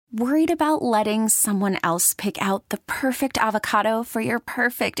Worried about letting someone else pick out the perfect avocado for your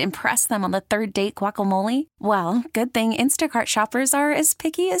perfect impress them on the third date guacamole? Well, good thing Instacart shoppers are as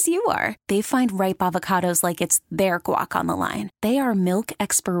picky as you are. They find ripe avocados like it's their guac on the line. They are milk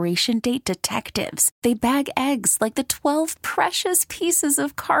expiration date detectives. They bag eggs like the 12 precious pieces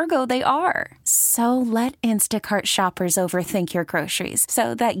of cargo they are. So let Instacart shoppers overthink your groceries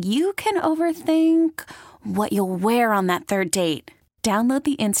so that you can overthink what you'll wear on that third date. Download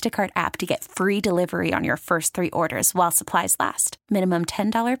the Instacart app to get free delivery on your first 3 orders while supplies last. Minimum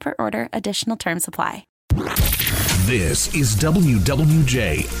 $10 per order. Additional terms apply. This is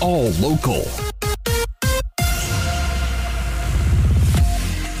WWJ All Local.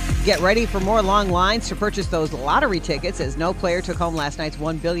 Get ready for more long lines to purchase those lottery tickets as no player took home last night's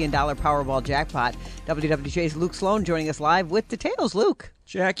 $1 billion Powerball jackpot. WWJ's Luke Sloan joining us live with details. Luke.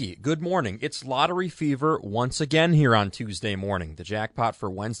 Jackie, good morning. It's lottery fever once again here on Tuesday morning. The jackpot for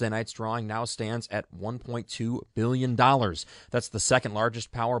Wednesday night's drawing now stands at $1.2 billion. That's the second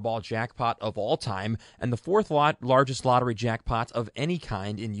largest Powerball jackpot of all time and the fourth largest lottery jackpot of any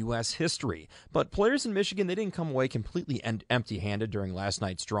kind in U.S. history. But players in Michigan, they didn't come away completely empty-handed during last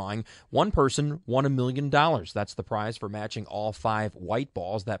night's drawing. One person won $1 million. That's the prize for matching all 5 white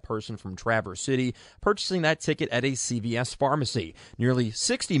balls. That person from Traverse City purchasing that ticket at a CVS pharmacy. Nearly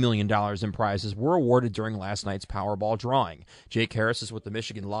 $60 million in prizes were awarded during last night's Powerball drawing. Jake Harris is with the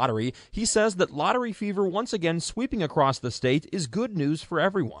Michigan Lottery. He says that lottery fever once again sweeping across the state is good news for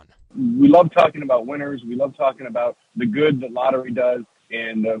everyone. We love talking about winners. We love talking about the good that lottery does.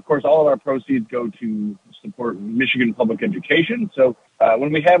 And, of course, all of our proceeds go to support Michigan public education. So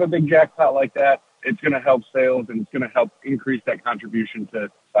when we have a big jackpot like that, it's going to help sales and it's going to help increase that contribution to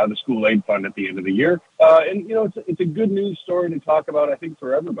the school aid fund at the end of the year. And, you know, it's a good news story to talk about, I think,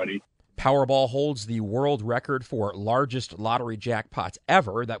 for everybody. Powerball holds the world record for largest lottery jackpots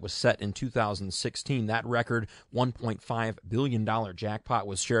ever. That was set in 2016. That record, $1.5 billion jackpot,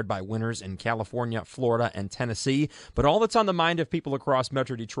 was shared by winners in California, Florida, and Tennessee. But all that's on the mind of people across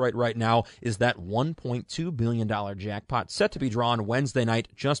Metro Detroit right now is that $1.2 billion jackpot set to be drawn Wednesday night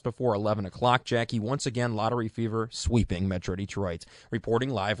just before 11 o'clock. Jackie, once again, lottery fever sweeping Metro Detroit. Reporting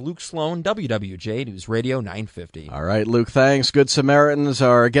live, Luke Sloan, WWJ News Radio 950. All right, Luke, thanks. Good Samaritans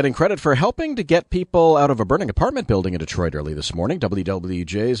are getting credit for helping to get people out of a burning apartment building in Detroit early this morning.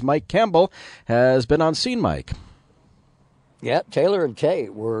 WWJ's Mike Campbell has been on scene, Mike. Yeah, Taylor and Kay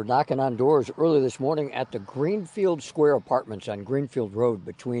were knocking on doors early this morning at the Greenfield Square Apartments on Greenfield Road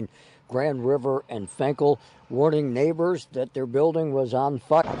between Grand River and Fenkel, warning neighbors that their building was on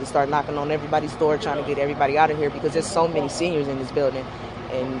fire. We started knocking on everybody's door trying to get everybody out of here because there's so many seniors in this building.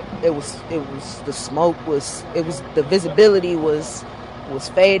 And it was the smoke the visibility was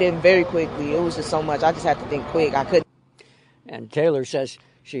fading very quickly. It was just so much. I just had to think quick. I couldn't. And Taylor says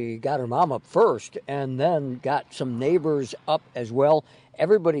she got her mom up first and then got some neighbors up as well.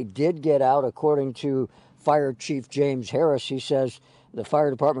 Everybody did get out, according to Fire Chief James Harris. He says the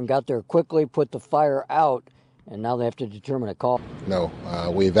fire department got there quickly, put the fire out, and now they have to determine a cause. No,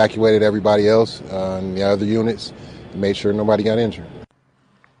 we evacuated everybody else in the other units and made sure nobody got injured.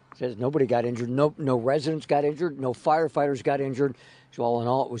 Says nobody got injured. No residents got injured. No firefighters got injured. So all in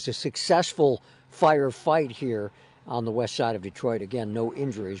all, it was a successful firefight here on the west side of Detroit. Again, no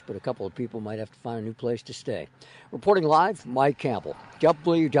injuries, but a couple of people might have to find a new place to stay. Reporting live, Mike Campbell,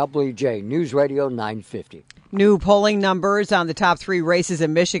 WWJ News Radio 950. New polling numbers on the top 3 races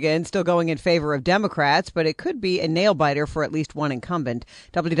in Michigan still going in favor of Democrats, but it could be a nail-biter for at least one incumbent.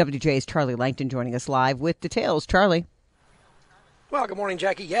 WWJ's Charlie Langton joining us live with details. Charlie. Well, good morning,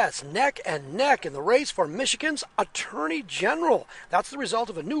 Jackie. Yes, neck and neck in the race for Michigan's Attorney General. That's the result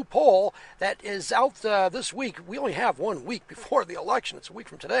of a new poll that is out this week. We only have 1 week before the election. It's a week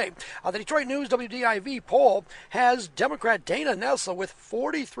from today. The Detroit News WDIV poll has Democrat Dana Nessel with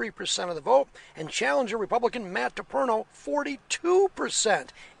 43% of the vote and challenger Republican Matt DePerno 42%.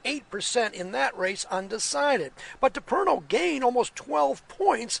 8% in that race undecided. But DePerno gained almost 12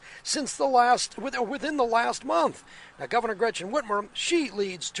 points within the last month. Now, Governor Gretchen Whitmer, she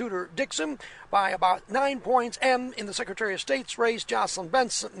leads Tudor Dixon by about 9 points, and in the Secretary of State's race, Jocelyn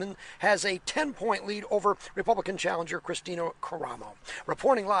Benson has a 10-point lead over Republican challenger Christina Caramo.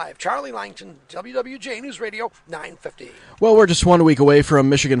 Reporting live, Charlie Langton, WWJ News Radio 950. Well, we're just 1 week away from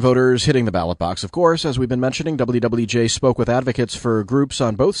Michigan voters hitting the ballot box, of course. As we've been mentioning, WWJ spoke with advocates for groups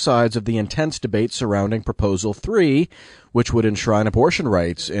on both sides of the intense debate surrounding Proposal 3, which would enshrine abortion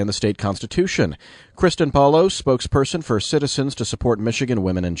rights in the state constitution. Kristen Paulo, spokesperson for Citizens to Support Michigan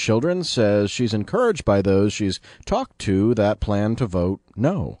Women and Children, says she's encouraged by those she's talked to that plan to vote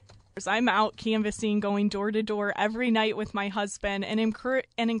no. I'm out canvassing, going door to door every night with my husband, and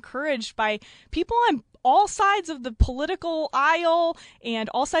encouraged by people on all sides of the political aisle and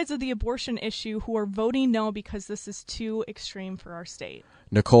all sides of the abortion issue who are voting no because this is too extreme for our state.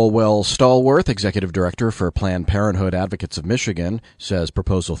 Nicole Wells-Stallworth, Executive Director for Planned Parenthood Advocates of Michigan, says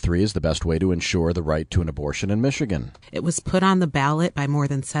Proposal 3 is the best way to ensure the right to an abortion in Michigan. It was put on the ballot by more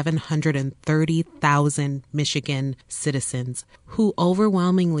than 730,000 Michigan citizens who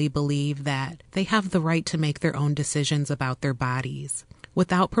overwhelmingly believe that they have the right to make their own decisions about their bodies.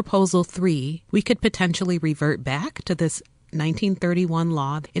 Without Proposal 3, we could potentially revert back to this 1931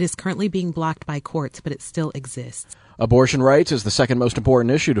 law. It is currently being blocked by courts, but it still exists. Abortion rights is the second most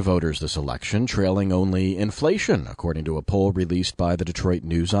important issue to voters this election, trailing only inflation, according to a poll released by the Detroit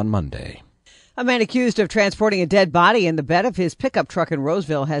News on Monday. A man accused of transporting a dead body in the bed of his pickup truck in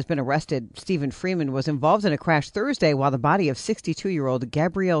Roseville has been arrested. Stephen Freeman was involved in a crash Thursday while the body of 62-year-old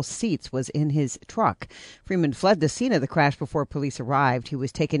Gabrielle Seitz was in his truck. Freeman fled the scene of the crash before police arrived. He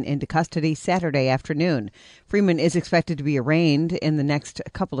was taken into custody Saturday afternoon. Freeman is expected to be arraigned in the next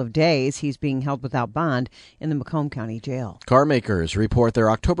couple of days. He's being held without bond in the Macomb County Jail. Car makers report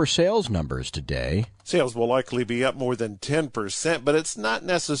their October sales numbers today. Sales will likely be up more than 10%, but it's not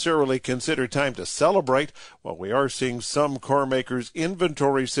necessarily considered time to celebrate. While we are seeing some car makers'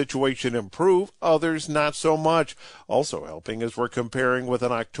 inventory situation improve, others not so much. Also helping is we're comparing with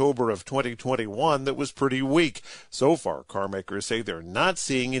an October of 2021 that was pretty weak. So far, car makers say they're not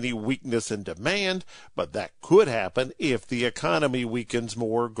seeing any weakness in demand, but that could happen if the economy weakens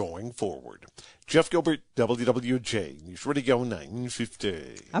more going forward. Jeff Gilbert, WWJ, News Radio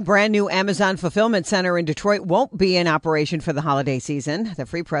 950. A brand new Amazon fulfillment center in Detroit won't be in operation for the holiday season. The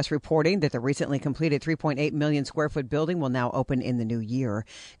Free Press reporting that the recently completed 3.8 million square foot building will now open in the new year.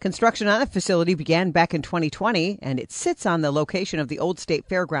 Construction on the facility began back in 2020, and it sits on the location of the old State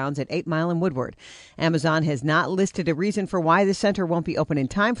Fairgrounds at 8 Mile and Woodward. Amazon has not listed a reason for why the center won't be open in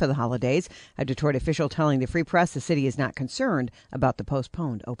time for the holidays. A Detroit official telling the Free Press the city is not concerned about the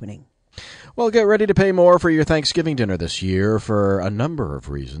postponed opening. Well, get ready to pay more for your Thanksgiving dinner this year for a number of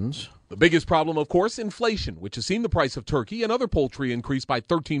reasons. The biggest problem, of course, inflation, which has seen the price of turkey and other poultry increase by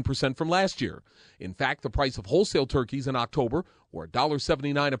 13% from last year. In fact, the price of wholesale turkeys in October were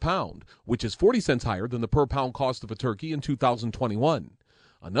 $1.79 a pound, which is 40 cents higher than the per-pound cost of a turkey in 2021.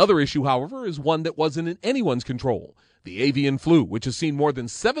 Another issue, however, is one that wasn't in anyone's control. The avian flu, which has seen more than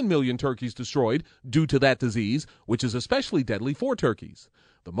 7 million turkeys destroyed due to that disease, which is especially deadly for turkeys.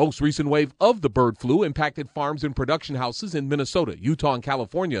 The most recent wave of the bird flu impacted farms and production houses in Minnesota, Utah, and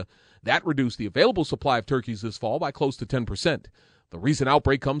California. That reduced the available supply of turkeys this fall by close to 10%. The recent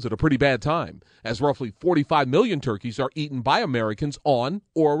outbreak comes at a pretty bad time, as roughly 45 million turkeys are eaten by Americans on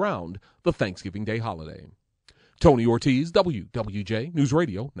or around the Thanksgiving Day holiday. Tony Ortiz, WWJ, News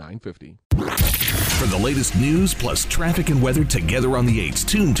Radio 950. For the latest news plus traffic and weather together on the 8s,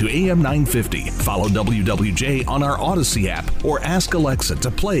 tune to AM 950. Follow WWJ on our Odyssey app or ask Alexa to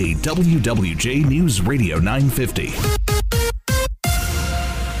play WWJ News Radio 950.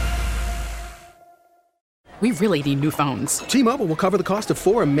 We really need new phones. T-Mobile will cover the cost of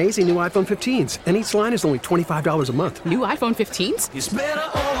 4 amazing new iPhone 15s, and each line is only $25 a month. New iPhone 15s? It's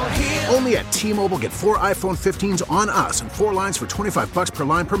better over here. Only at T-Mobile, get 4 iPhone 15s on us and 4 lines for $25 per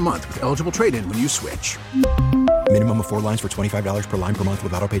line per month with eligible trade-in when you switch. Minimum of 4 lines for $25 per line per month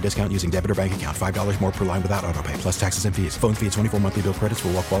with autopay discount using debit or bank account. $5 more per line without autopay, plus taxes and fees. Phone fee at 24 monthly bill credits for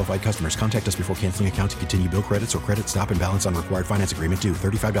well-qualified customers. Contact us before canceling account to continue bill credits or credit stop and balance on required finance agreement due.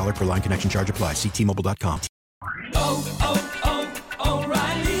 $35 per line connection charge applies. See T-Mobile.com.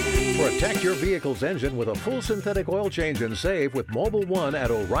 O'Reilly. Protect your vehicle's engine with a full synthetic oil change and save with Mobile One at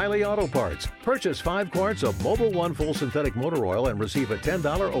O'Reilly Auto Parts. Purchase 5 quarts of Mobile One full synthetic motor oil and receive a $10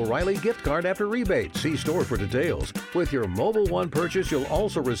 O'Reilly gift card after rebate. See store for details. With your Mobile One purchase, you'll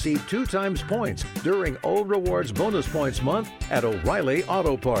also receive 2 times points during O Rewards Bonus Points Month at O'Reilly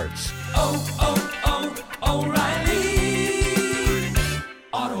Auto Parts. O'Reilly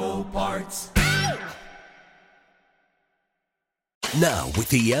Auto Parts. Now, with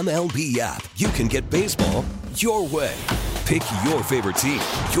the MLB app, you can get baseball your way. Pick your favorite team,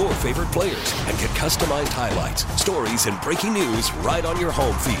 your favorite players, and get customized highlights, stories, and breaking news right on your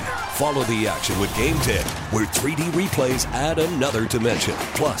home feed. Follow the action with Game 10, where 3D replays add another dimension.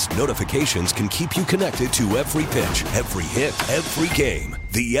 Plus, notifications can keep you connected to every pitch, every hit, every game.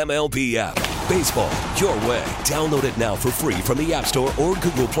 The MLB app. Baseball your way. Download it now for free from the App Store or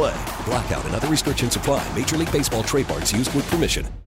Google Play. Blackout and other restrictions apply. Major League Baseball trademarks used with permission.